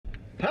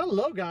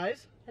Hello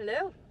guys.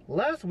 Hello.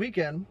 Last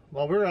weekend,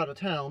 while we were out of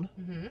town,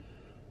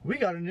 we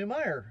got a new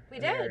Meijer. We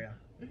did.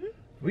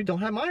 We don't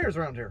have Meijers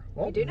around here.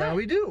 Well, we do now not.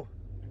 we do.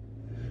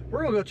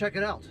 We're gonna go check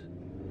it out.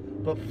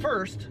 But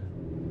first,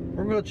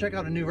 we're gonna check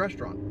out a new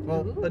restaurant.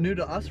 Well, a new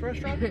to us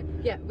restaurant?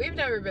 Yeah, we've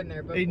never been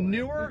there before. A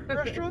newer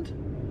restaurant?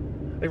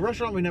 A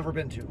restaurant we've never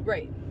been to.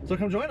 Right. So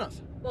come join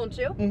us. Won't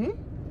you?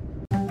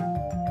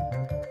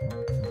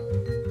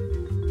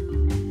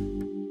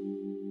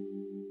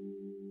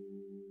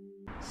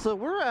 So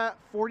we're at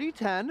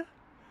FORTY10,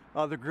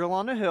 the Grill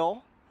on the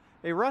Hill,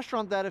 a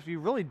restaurant that if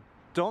you really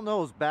don't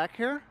know is back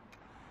here,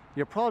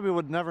 you probably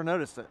would never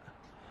notice it.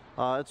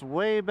 It's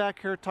way back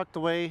here, tucked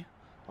away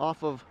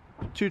off of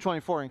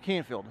 224 in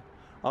Canfield,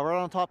 right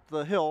on top of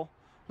the hill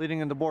leading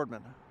into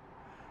Boardman.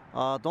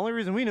 The only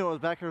reason we knew it was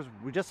back here is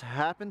we just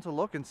happened to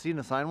look and see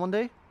the sign one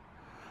day,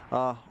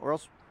 or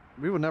else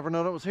we would never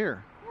know that it was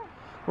here.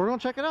 We're gonna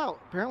check it out.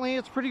 Apparently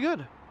it's pretty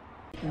good.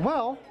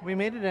 Well, we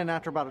made it in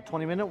after about a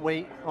 20-minute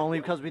wait, only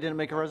because we didn't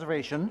make a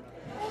reservation.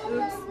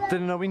 Oops.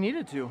 Didn't know we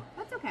needed to.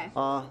 That's okay.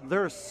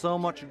 There is so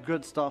much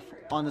good stuff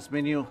on this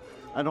menu.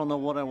 I don't know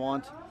what I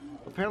want.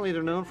 Apparently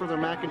they're known for their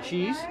mac and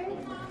cheese.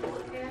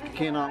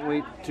 Cannot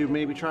wait to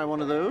maybe try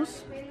one of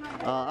those.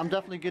 I'm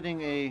definitely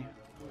getting a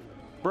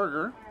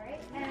burger.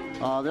 They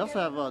also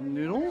have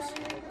noodles.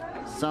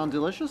 Sound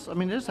delicious. I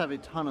mean, they just have a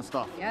ton of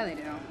stuff. Yeah, they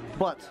do.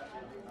 But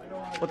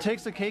what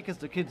takes the cake is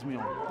the kids'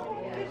 meal.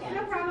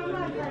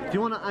 Do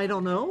you want to, I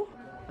don't know,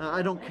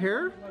 I don't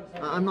care,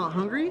 I'm not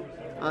hungry,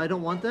 I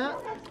don't want that,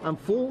 I'm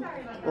full,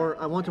 or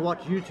I want to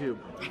watch YouTube.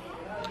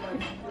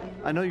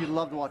 I know you'd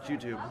love to watch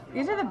YouTube.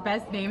 These are the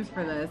best names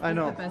for this. I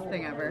know. It's the best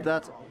thing ever.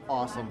 That's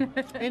awesome.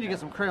 And you get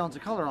some crayons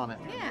of color on it.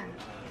 Yeah.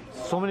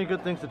 So many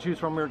good things to choose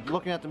from. We were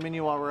looking at the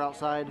menu while we were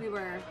outside. We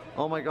were.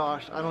 Oh my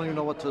gosh, I don't even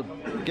know what to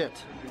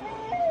get.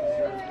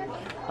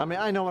 I mean,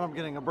 I know what I'm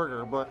getting, a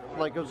burger, but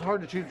like it was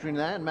hard to choose between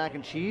that and mac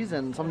and cheese,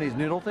 and some of these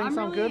noodle things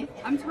sound good.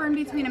 I'm torn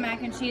between a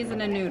mac and cheese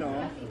and a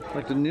noodle.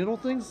 Like the noodle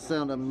things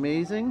sound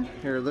amazing.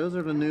 Here, those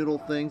are the noodle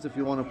things if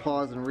you want to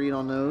pause and read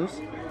on those.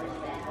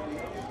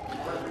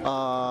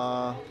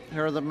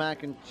 Here are the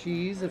mac and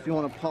cheese if you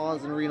want to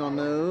pause and read on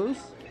those.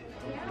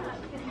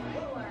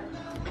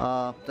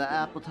 The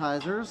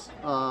appetizers.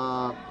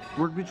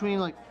 We're between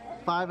like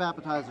 5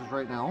 appetizers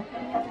right now.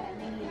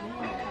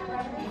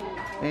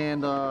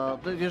 And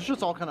there's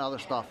just all kind of other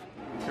stuff.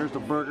 There's the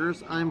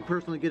burgers. I'm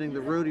personally getting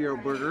the rodeo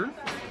burger.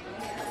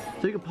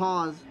 So you can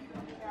pause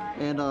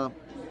and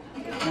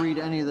read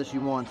any of this you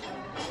want.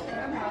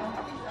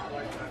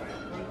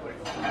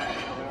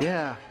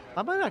 Yeah,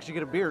 I might actually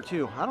get a beer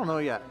too. I don't know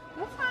yet.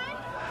 That's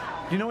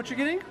fine. Do you know what you're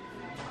getting?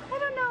 I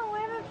don't know. I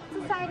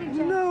haven't decided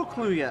yet. No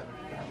clue yet.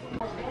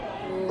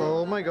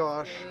 Oh my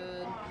gosh.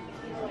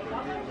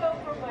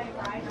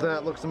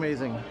 That looks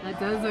amazing. That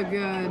does look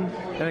good.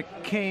 And it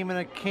came in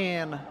a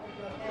can.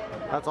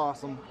 That's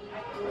awesome.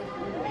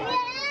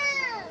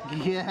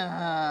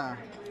 Yeah.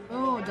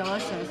 Oh,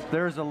 delicious.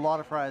 There's a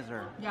lot of fries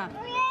there. Yeah.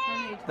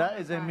 That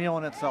is a meal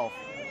in itself.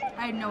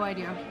 I had no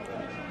idea.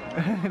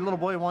 Little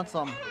boy wants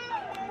some.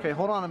 Okay,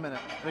 hold on a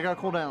minute. They gotta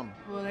cool down.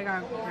 Well, they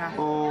got, yeah.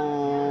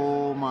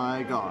 Oh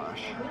my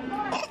gosh.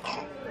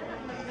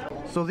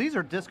 So these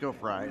are disco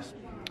fries.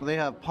 They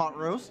have pot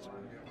roast,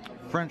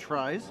 French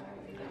fries,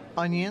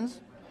 onions,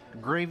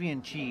 gravy,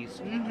 and cheese.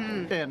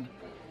 And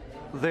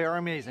they are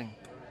amazing.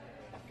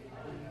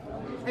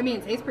 I mean,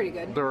 it tastes pretty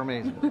good. They're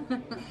amazing.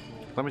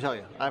 Let me tell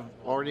you, I've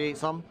already ate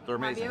some. They're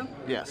amazing. Have you?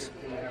 Yes.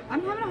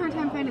 I'm having a hard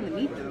time finding the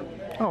meat though.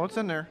 Oh, it's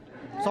in there.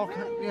 It's all,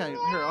 yeah,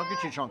 here, I'll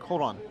get you a chunk.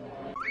 Hold on.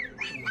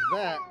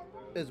 That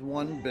is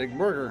one big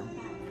burger.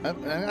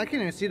 I can't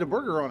even see the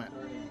burger on it.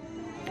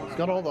 It's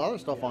got all the other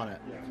stuff on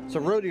it. It's a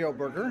rodeo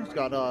burger. It's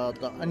got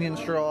the onion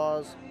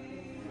straws,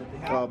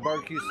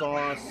 barbecue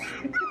sauce,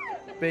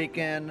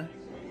 bacon.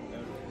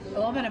 A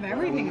little bit of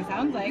everything, it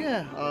sounds like.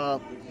 Yeah,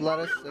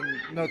 lettuce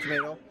and no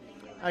tomato.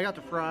 I got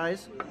the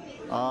fries.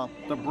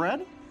 The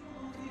bread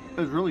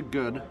is really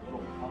good.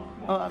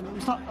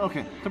 It's not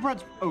okay. The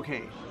bread's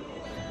okay.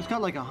 It's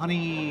got like a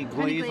honey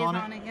glaze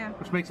on it, yeah.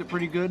 which makes it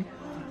pretty good.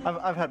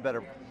 I've had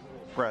better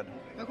bread.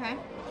 Okay.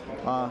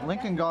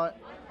 Lincoln got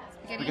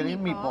spaghetti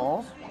and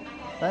meatballs.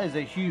 That is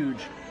a huge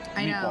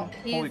I know.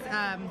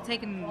 meatball. He's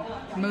taking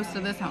most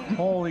of this home.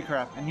 Holy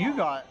crap. And you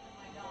got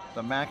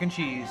the mac and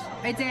cheese.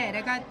 I did.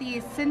 I got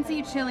the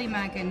Cincy chili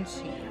mac and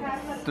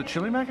cheese. The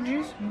chili mac and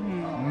cheese?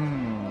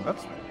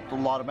 That's a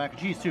lot of mac and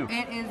cheese too.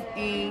 It is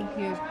a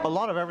huge... A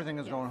lot of everything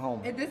is going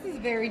home. This is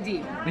very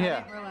deep. Yeah.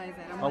 I didn't realize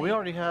it. We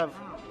already have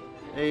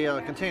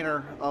a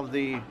container of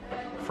the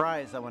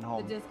fries that went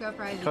home. The disco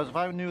fries. Because if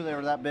I knew they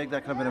were that big,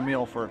 that could have been a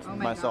meal for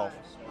myself.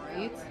 Gosh,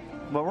 right?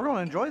 But we're going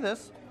to enjoy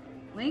this.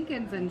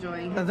 Lincoln's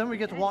enjoying. And then we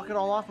get to walk it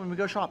all off when we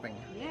go shopping.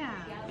 Yeah.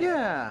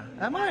 Yeah,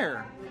 at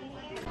Meijer.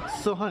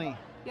 So honey.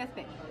 Yes,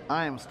 babe.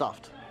 I am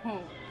stuffed.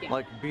 Oh, yeah.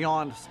 Like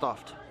beyond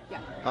stuffed.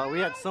 Yeah. We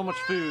had so much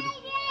food.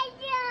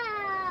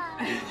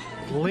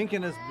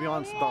 Lincoln is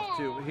beyond stuffed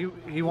too.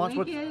 He wants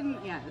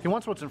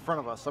yes. what's in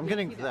front of us. I'm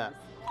getting to that.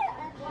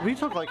 We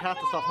took like half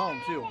the stuff home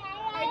too.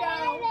 I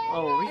know.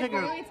 Oh, are we It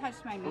taking? barely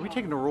touched my meal. Are we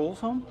taking the rolls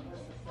home?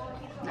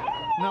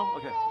 No.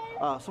 Okay.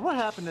 So what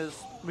happened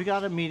is we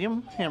got a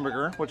medium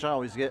hamburger, which I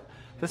always get.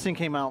 This thing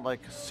came out like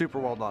super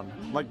well done,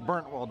 like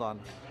burnt well done.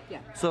 Yeah.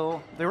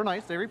 So they were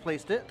nice. They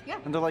replaced it. Yeah.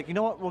 And they're like, you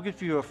know what? We'll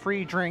give you a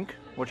free drink,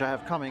 which I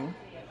have coming,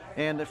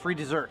 and a free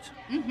dessert.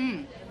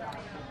 Mm-hmm.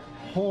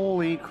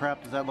 Holy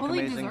crap! Does that look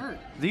amazing? Dessert.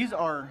 These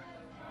are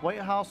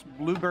White House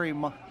blueberry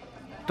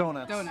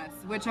donuts.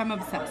 Donuts, which I'm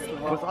obsessed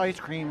with. With ice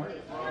cream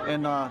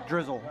and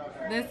drizzle.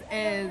 This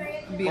is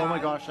beyond. Oh my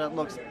gosh, that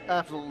looks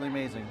absolutely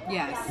amazing.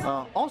 Yes.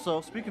 Also,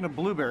 speaking of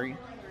blueberry,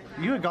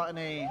 you had gotten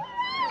a...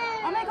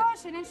 Oh my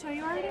gosh, I didn't show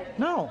you already?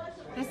 No.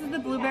 This is the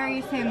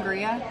blueberry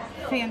sangria.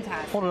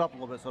 Fantastic. Hold it up a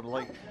little bit so the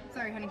light...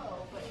 Sorry, honey.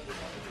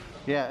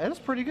 Yeah, it is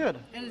pretty good.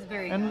 It is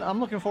very And good. I'm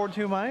looking forward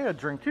to my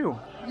drink too.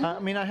 I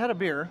mean, I had a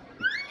beer.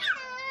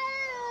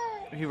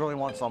 He really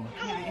wants some.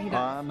 Yeah, he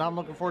does. Now I'm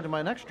looking forward to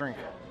my next drink.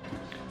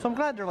 So I'm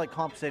glad they're like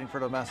compensating for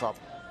the mess up.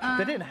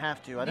 They didn't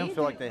have to. I didn't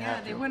feel like they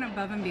had to. Yeah, they went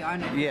above and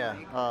beyond it. Yeah,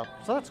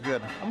 so that's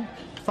good.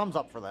 Thumbs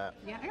up for that.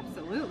 Yeah,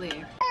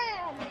 absolutely.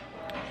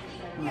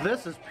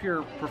 This is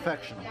pure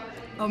perfection.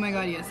 Oh my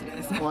god, yes it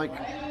is. Like,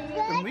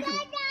 and we can...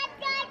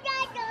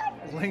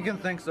 Lincoln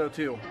thinks so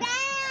too.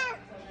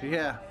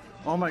 Yeah.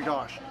 Oh my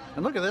gosh.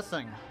 And look at this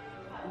thing.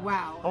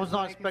 Wow. I was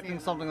not expecting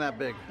something that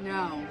big.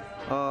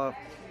 No.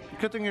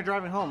 Good thing you're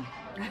driving home.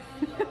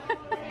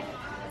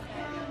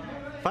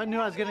 If I knew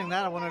I was getting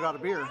that, I wouldn't have got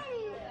a beer.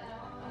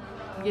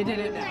 You did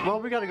it now.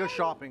 Well, we got to go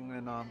shopping,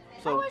 and How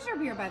so. was your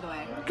beer, by the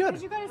way? Good.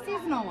 Because you got a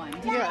seasonal one.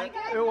 Did you Yeah, like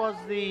it? it was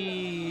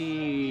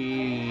the.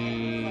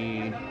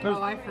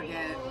 Oh, I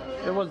forget.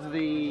 It was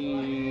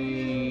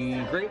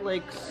the Great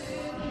Lakes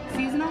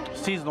Seasonal?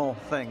 seasonal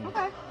thing.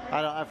 Okay.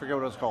 I forget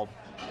what it was called.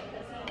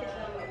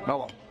 Oh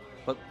well.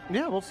 But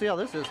yeah, we'll see how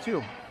this is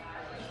too.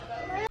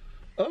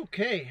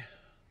 Okay,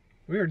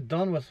 we are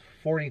done with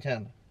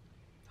 4010.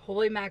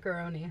 Holy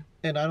macaroni.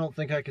 And I don't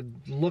think I could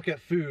look at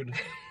food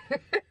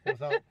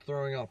without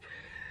throwing up.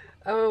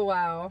 Oh,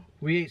 wow.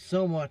 We ate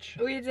so much.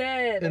 We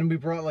did. And we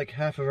brought like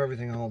half of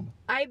everything home.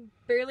 I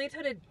barely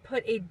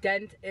put a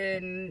dent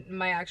in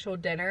my actual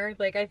dinner.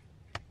 Like,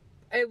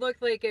 it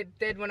looked like it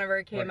did whenever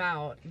it came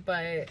out,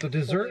 but... The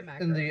dessert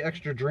and the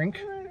extra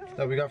drink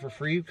that we got for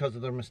free because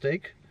of their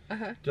mistake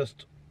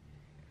just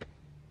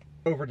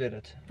overdid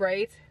it.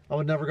 Right? I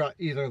would never got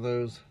either of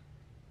those.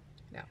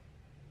 No.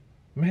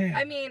 Man.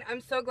 I mean,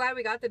 I'm so glad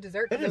we got the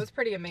dessert because it was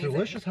pretty amazing.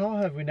 Delicious. How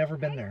have we never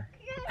been there?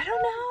 I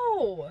don't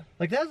know.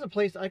 Like, that's a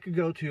place I could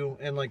go to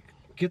and like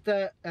get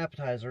that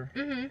appetizer,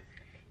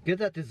 get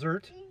that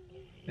dessert,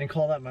 and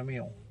call that my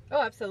meal.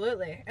 Oh,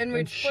 absolutely. And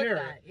we'd split share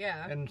that,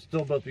 yeah. And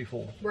still both be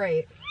full.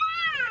 Right.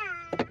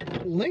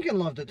 Lincoln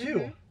loved it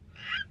too.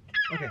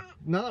 Okay,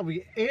 now that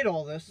we ate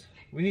all this,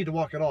 we need to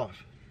walk it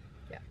off.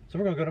 Yeah. So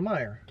we're gonna go to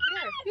Meijer.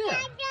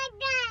 Yeah.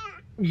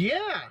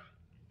 Yeah.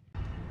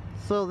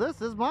 So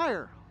this is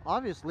Meijer.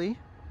 Obviously,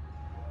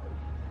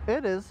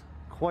 it is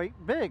quite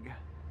big.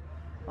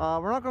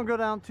 We're not gonna go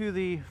down to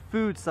the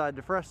food side,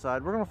 the fresh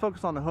side. We're gonna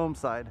focus on the home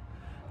side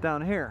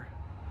down here.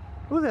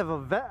 Ooh, they have a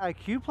Vet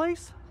IQ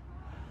place.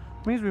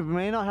 Means we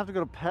may not have to go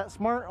to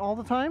PetSmart all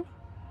the time.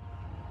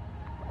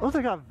 Oh,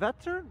 they got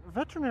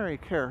veterinary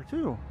care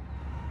too.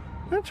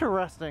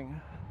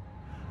 Interesting.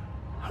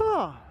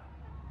 Huh.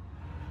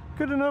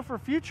 Good to know for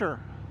future.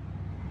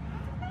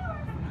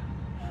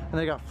 And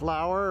they got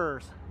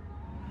flowers.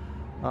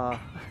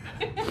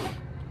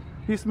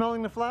 You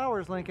smelling the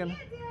flowers, Lincoln?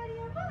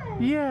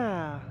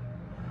 Yeah.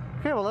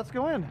 Okay, well, let's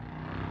go in.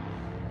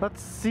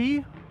 Let's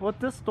see what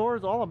this store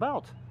is all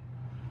about.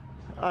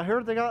 I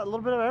heard they got a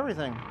little bit of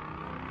everything.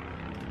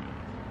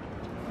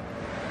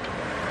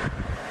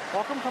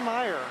 Welcome to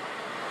Meijer.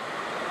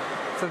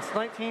 Since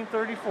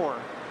 1934.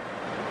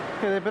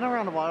 Okay, they've been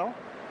around a while.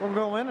 We'll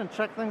go in and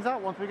check things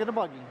out once we get a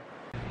buggy.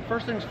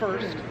 First things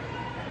first,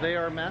 they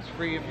are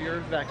mask-free if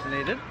you're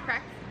vaccinated.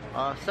 Correct.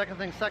 Second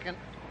thing second,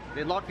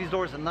 they lock these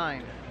doors at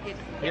 9.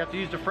 You have to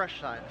use the fresh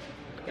side.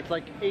 It's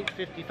like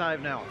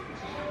 8:55 now.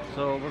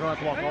 So we're gonna have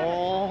to walk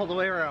all the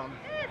way around.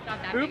 It's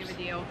not that big of a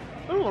deal.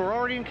 Ooh, we're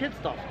already in kid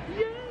stuff.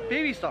 Yay!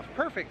 Baby stuff,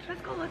 perfect.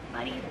 Let's go look,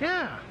 buddy.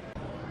 Yeah.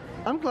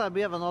 I'm glad we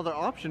have another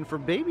option for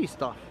baby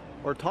stuff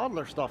or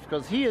toddler stuff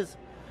because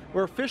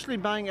we're officially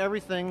buying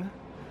everything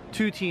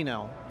 2T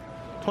now.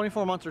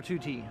 24 months or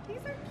 2T. These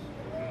are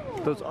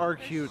cute. Those are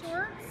cute.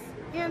 Shorts,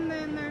 and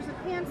then there's a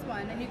pants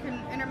one, and you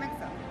can intermix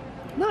them.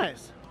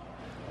 Nice.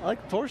 I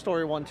like the Toy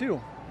Story one too.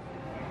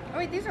 Oh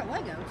wait, these are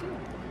Lego too.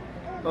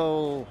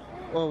 Oh,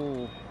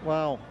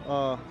 wow.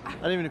 I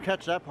didn't even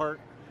catch that part.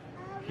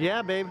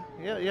 Yeah, babe.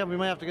 Yeah, we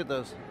might have to get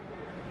those.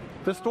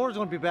 This store's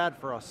gonna be bad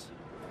for us.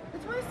 The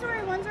Toy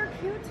Story ones are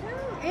cute too,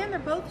 and they're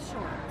both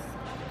shorts.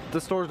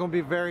 This store's gonna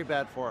be very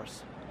bad for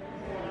us.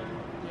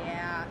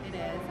 Yeah, it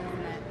is,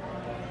 isn't it?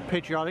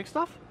 Patriotic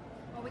stuff?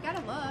 Well, we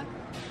gotta look.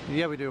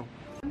 Yeah, we do.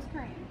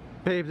 Sunscreen.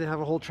 Babe, they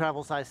have a whole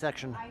travel size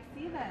section. I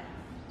see this.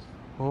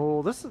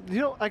 Oh, this is,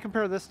 I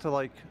compare this to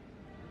like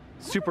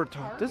Super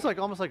Target. This is like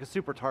almost like a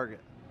Super Target.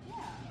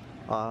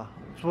 Yeah.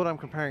 That's what I'm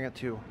comparing it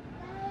to.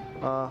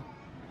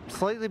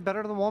 slightly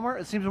better than Walmart.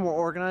 It seems more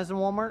organized than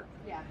Walmart.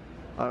 Yeah.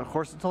 Of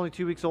course, it's only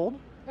 2 weeks old,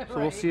 so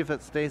we'll Right. see if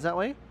it stays that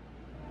way.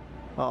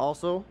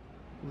 Also,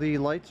 the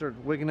lights are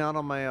wigging out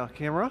on my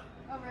camera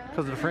Oh, really?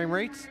 because of the frame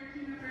rates.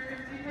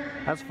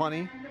 That's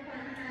funny.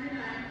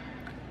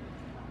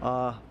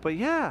 But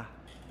yeah,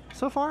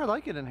 so far I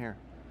like it in here.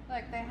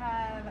 Look, they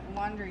have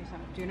laundry soap.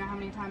 Do you know how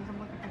many times I'm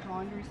looking for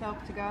laundry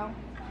soap to go?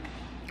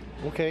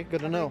 Okay, good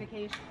to know.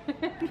 Vacation.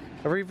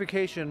 Every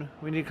vacation,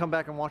 we need to come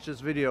back and watch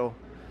this video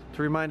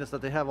to remind us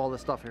that they have all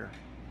this stuff here.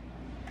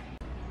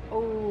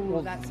 Oh,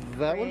 Well, that's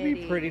that would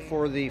be pretty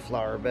for the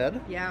flower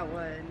bed, Yeah, it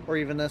would. or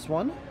even this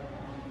one,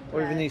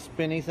 or even Right. these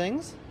spinny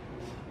things.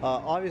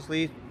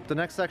 Obviously, the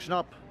next section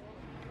up,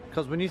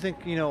 because when you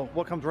think, you know,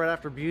 what comes right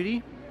after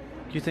beauty,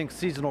 you think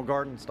seasonal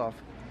garden stuff.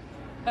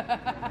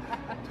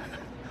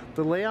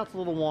 The layout's a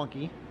little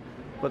wonky,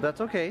 but that's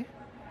okay.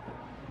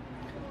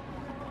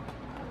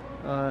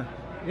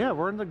 Yeah,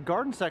 we're in the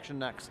garden section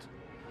next.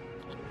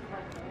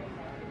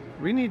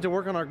 We need to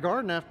work on our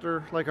garden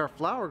after, like our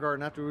flower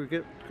garden, after we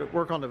get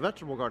work on the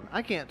vegetable garden.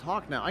 I can't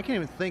talk now. I can't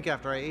even think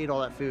after I ate all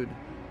that food.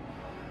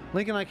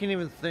 Lincoln, I can't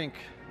even think.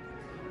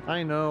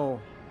 I know.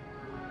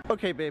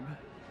 Okay, babe.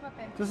 What,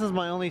 babe? This is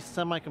my only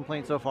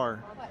semi-complaint so far.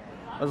 What?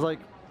 I was like,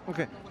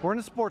 okay, we're in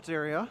the sports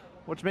area,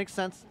 which makes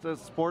sense, the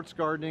sports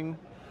gardening,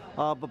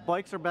 but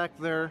bikes are back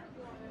there.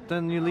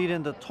 Then you lead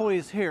into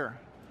toys here.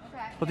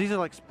 Okay. But these are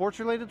like sports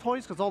related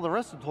toys because all the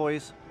rest of the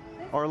toys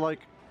are like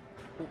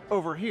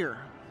over here.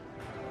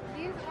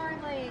 These are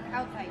like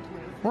outside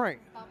toys. Right.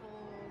 Bubbles,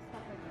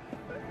 stuff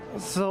like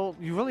that. So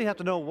you really have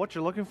to know what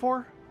you're looking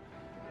for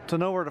to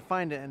know where to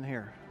find it in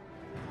here.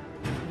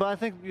 But I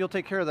think you'll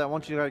take care of that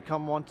once you like,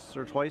 come once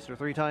or twice or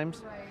 3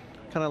 times. Right.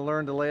 Kind of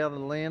learn the layout of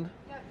the land.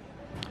 Yep.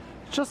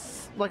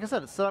 Just like I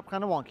said, it's set up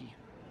kind of wonky.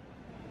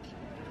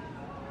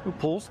 Ooh,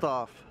 pool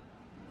stuff.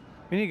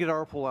 We need to get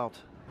our pool out.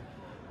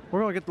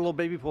 We're gonna get the little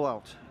baby pool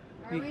out.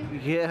 Are we?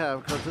 Yeah,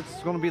 because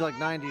it's gonna be like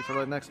 90 for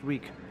the next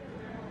week.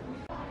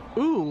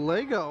 Ooh,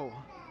 Lego.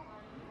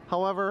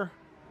 However,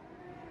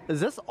 is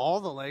this all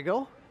the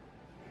Lego?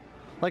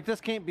 Like this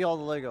can't be all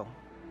the Lego.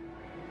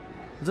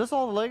 Is this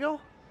all the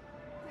Lego?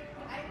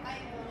 I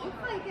look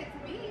like it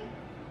to me.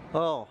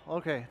 Oh,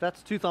 okay.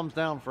 That's 2 thumbs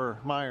down for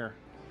Meijer.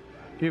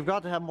 You've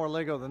got to have more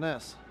Lego than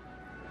this.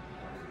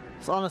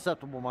 It's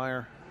unacceptable,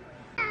 Meijer.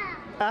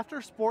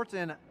 After sports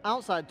and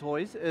outside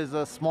toys is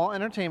a small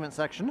entertainment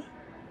section,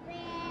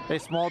 a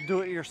small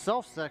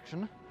do-it-yourself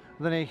section,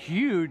 then a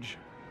huge,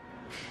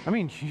 I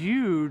mean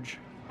huge,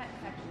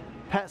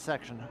 pet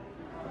section.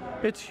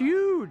 It's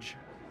huge.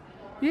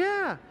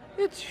 Yeah,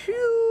 it's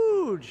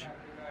huge.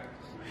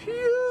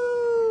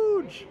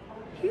 Huge.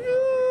 Huge.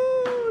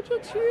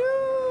 It's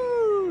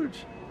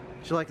huge.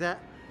 Did you like that?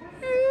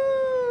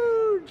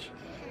 Huge.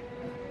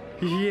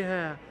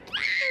 Yeah.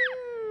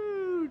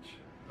 Huge.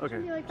 Okay,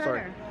 do you like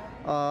sorry.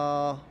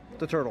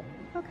 The turtle.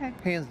 Okay.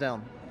 Hands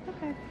down.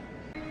 Okay.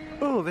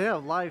 Oh, they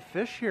have live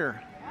fish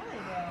here.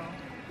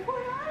 What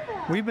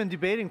are they? We've been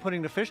debating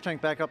putting the fish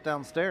tank back up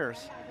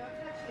downstairs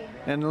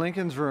in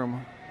Lincoln's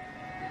room.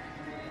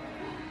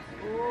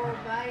 Oh,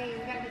 buddy,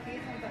 we gotta get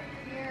these ones up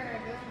here.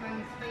 Those are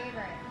my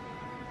favorite.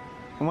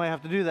 I might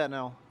have to do that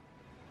now.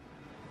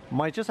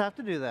 Might just have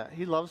to do that.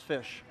 He loves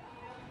fish.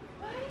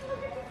 Buddy,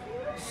 look at this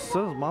beautiful.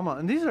 So does Mama.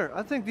 And these are,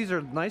 I think these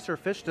are nicer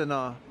fish than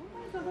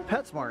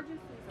PetSmart,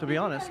 to be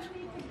honest.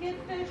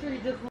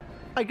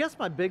 I guess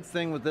my big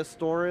thing with this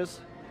store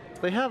is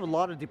they have a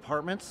lot of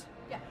departments,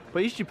 Yeah.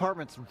 but each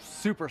department's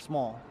super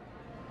small.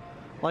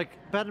 Like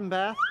bed and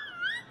bath,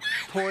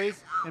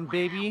 toys, and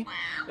baby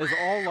is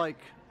all like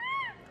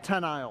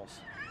 10 aisles.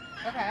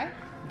 Okay.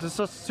 It's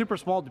just super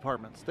small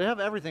departments. They have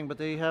everything, but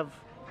they have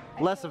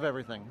less of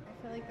everything.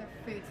 I feel like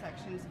the food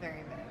section is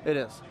very big. It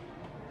is.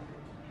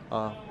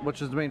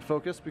 Which is the main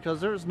focus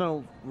because there's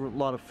no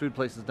lot of food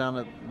places down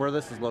at where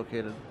this is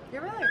located.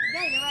 You're right.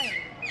 Yeah, you're right.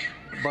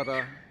 But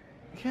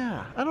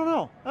yeah, I don't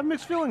know. I have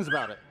mixed feelings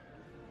about it.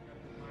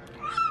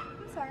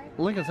 I'm sorry.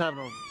 Lincoln's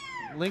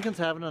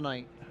having a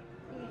night.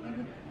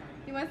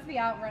 He wants to be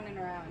out running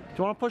around. Do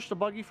you want to push the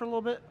buggy for a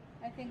little bit?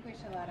 I think we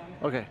should let him.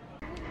 Okay.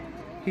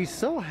 He's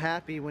so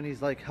happy when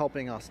he's like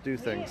helping us do He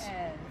things. is.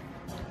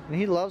 And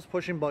he loves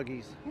pushing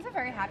buggies. He's a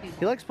very happy boy.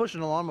 He likes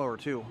pushing the lawnmower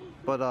too,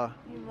 but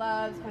He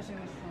loves pushing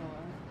the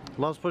stroller.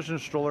 loves pushing the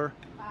stroller.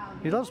 Wow,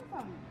 He loves these are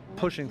some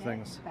pushing legit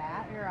things.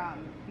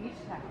 Beach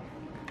towels.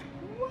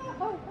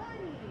 Whoa,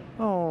 buddy!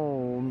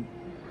 Oh,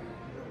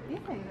 These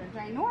things are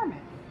ginormous.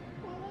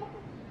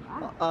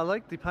 Wow. I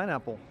like the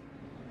pineapple.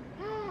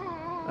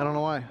 I don't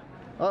know why.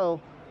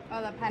 Uh-oh.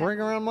 Oh, the pineapple. Ring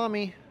around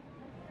mommy.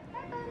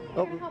 Hi, buddy. You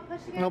Oh, gonna help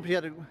push again? nope, he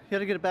had to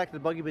get it back to the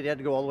buggy, but he had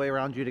to go all the way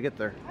around you to get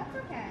there. That's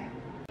okay.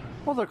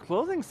 Well, the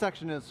clothing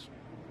section is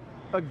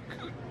oh,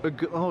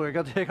 I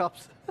got the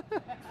hiccups.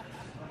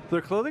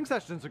 Their clothing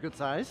section is a good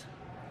size.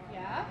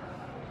 Yeah?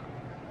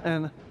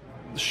 And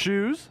the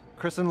shoes,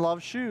 Kristen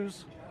loves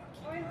shoes.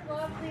 Oh, it's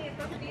lovely.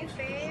 Look at these,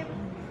 babe.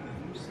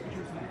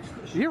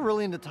 You're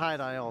really into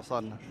tie-dye all of a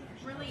sudden.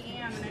 Really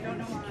am, and I don't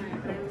know why,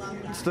 but I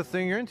love that. It's the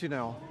thing you're into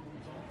now.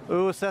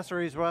 Ooh,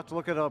 accessories, we'll have to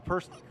look at a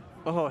purse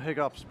Oh,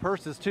 hiccups.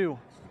 Purses too.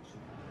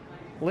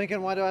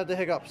 Lincoln, why do I have the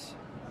hiccups?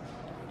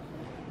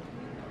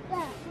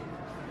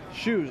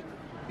 Shoes.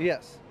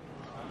 Yes.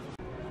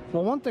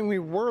 Well, one thing we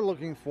were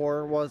looking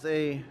for was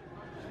a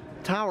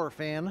tower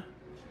fan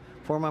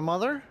for my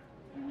mother.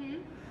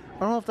 I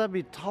don't know if that'd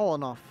be tall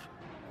enough.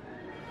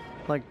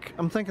 Like,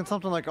 I'm thinking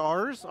something like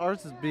ours.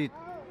 Ours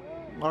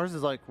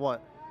is like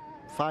what?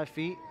 5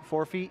 feet?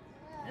 4 feet?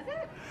 Is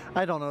it?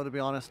 I don't know, to be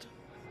honest.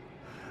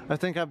 I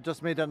think I've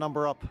just made that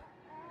number up.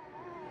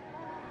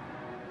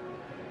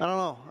 I don't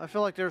know. I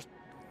feel like there's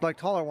like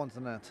taller ones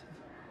than that.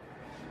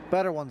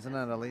 Better ones than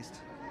that, at least.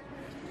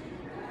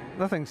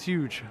 Nothing's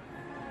huge.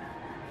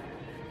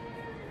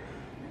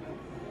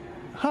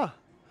 Huh.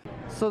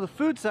 So the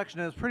food section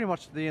is pretty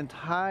much the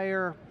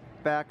entire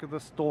back of the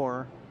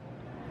store.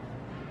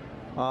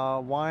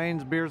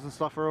 Wines, beers, and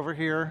stuff are over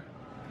here.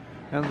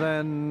 And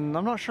then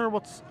I'm not sure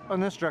what's in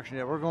this direction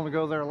yet. We're going to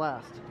go there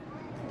last.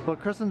 But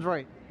Kristen's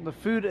right. The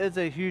food is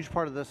a huge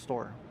part of this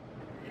store.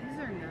 These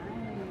are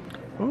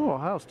nice. Ooh,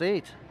 Ohio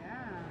State. Yeah.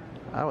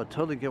 I would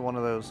totally get one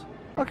of those.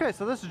 Okay,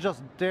 so this is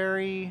just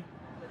dairy,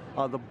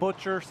 the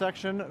butcher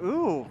section.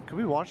 Ooh, can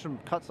we watch them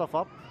cut stuff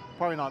up?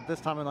 Probably not this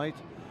time of night.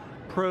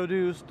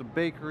 Produce, the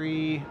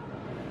bakery,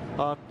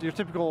 your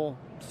typical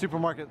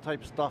supermarket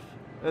type stuff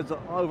is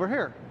over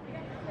here,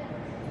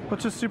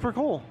 which is super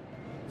cool.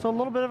 So a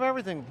little bit of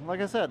everything,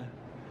 like I said.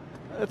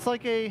 It's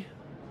like a,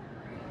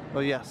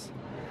 well, yes.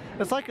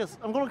 It's like a,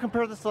 I'm going to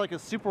compare this to like a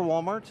super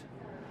Walmart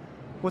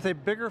with a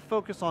bigger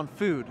focus on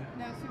food.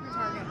 No, Super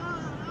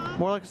Target.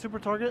 More like a super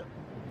Target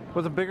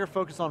with a bigger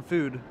focus on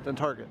food than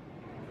Target.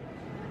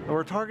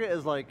 Where Target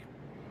is like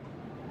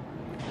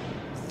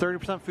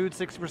 30% food,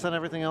 60%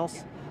 everything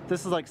else.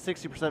 This is like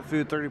 60%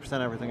 food,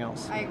 30% everything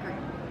else. I agree.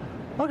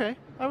 Okay,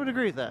 I would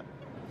agree with that.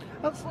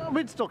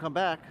 We'd still come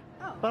back.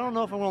 Oh. But I don't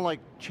know if I want to like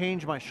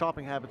change my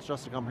shopping habits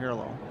just to come here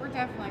though. We're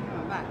definitely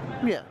coming back.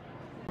 Yeah.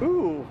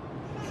 Ooh,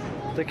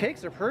 the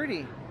cakes are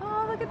pretty.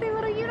 Oh, look at the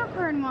little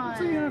unicorn one.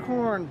 It's a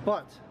unicorn,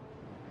 but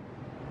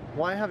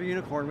why have a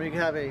unicorn when you can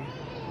have a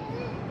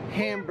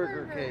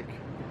hamburger cake?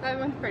 That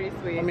one's pretty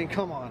sweet. I mean,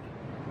 come on.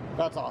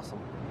 That's awesome.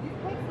 These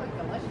cakes look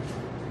delicious.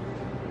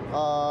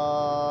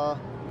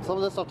 Some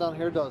of this stuff down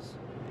here does.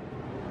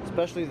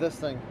 Especially this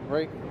thing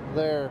right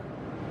there.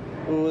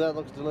 Ooh, that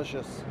looks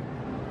delicious.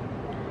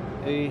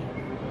 A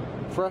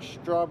fresh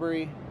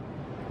strawberry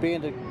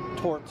banded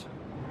tort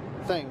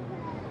thing.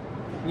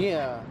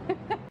 Yeah.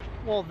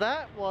 Well,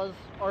 that was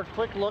our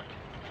quick look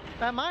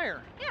at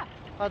Meijer. Yeah.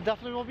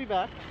 Definitely will be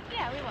back.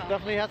 Yeah, we will.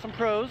 Definitely has some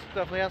pros,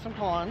 definitely has some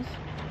cons.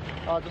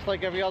 Just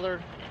like every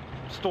other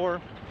store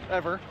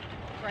ever.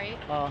 Right.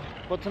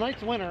 But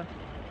tonight's winner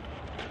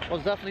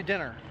was definitely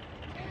dinner.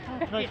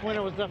 Tonight's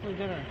winner was definitely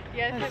dinner.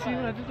 Yes, it See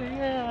what I was. did there?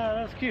 Yeah,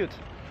 that's cute.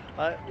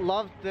 I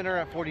loved dinner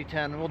at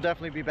FORTY10. We'll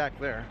definitely be back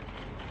there.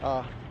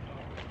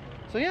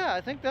 So yeah,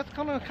 I think that's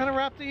gonna kind of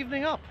wrap the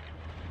evening up.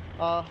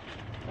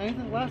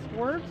 Anything last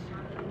words?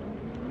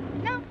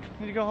 No.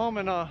 Need to go home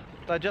and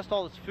digest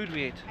all this food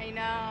we ate. I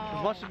know.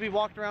 As much as we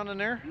walked around in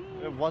there,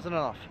 it wasn't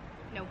enough.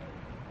 Nope.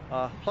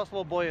 Plus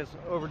little boy is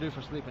overdue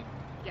for sleeping.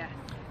 Yes.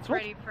 It's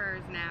Switch. ready for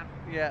his nap.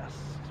 Yes.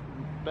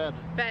 Bed.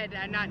 Bed,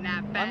 not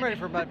nap. Bed. I'm ready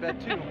for my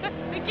bed too.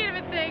 I can't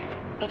even think.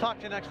 We'll talk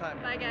to you next time.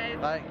 Bye, guys.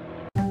 Bye.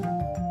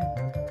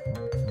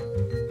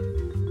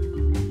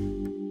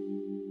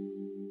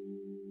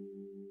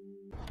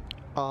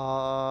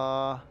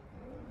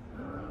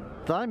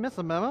 Did I miss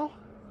a memo?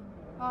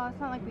 Oh, it's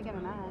not like we get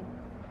an ad.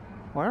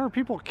 Why are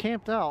people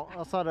camped out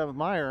outside of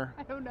Meijer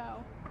I don't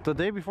know. the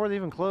day before they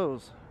even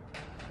close?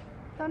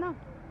 Don't know.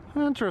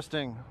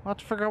 Interesting. I'll have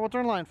to figure out what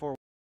they're in line for.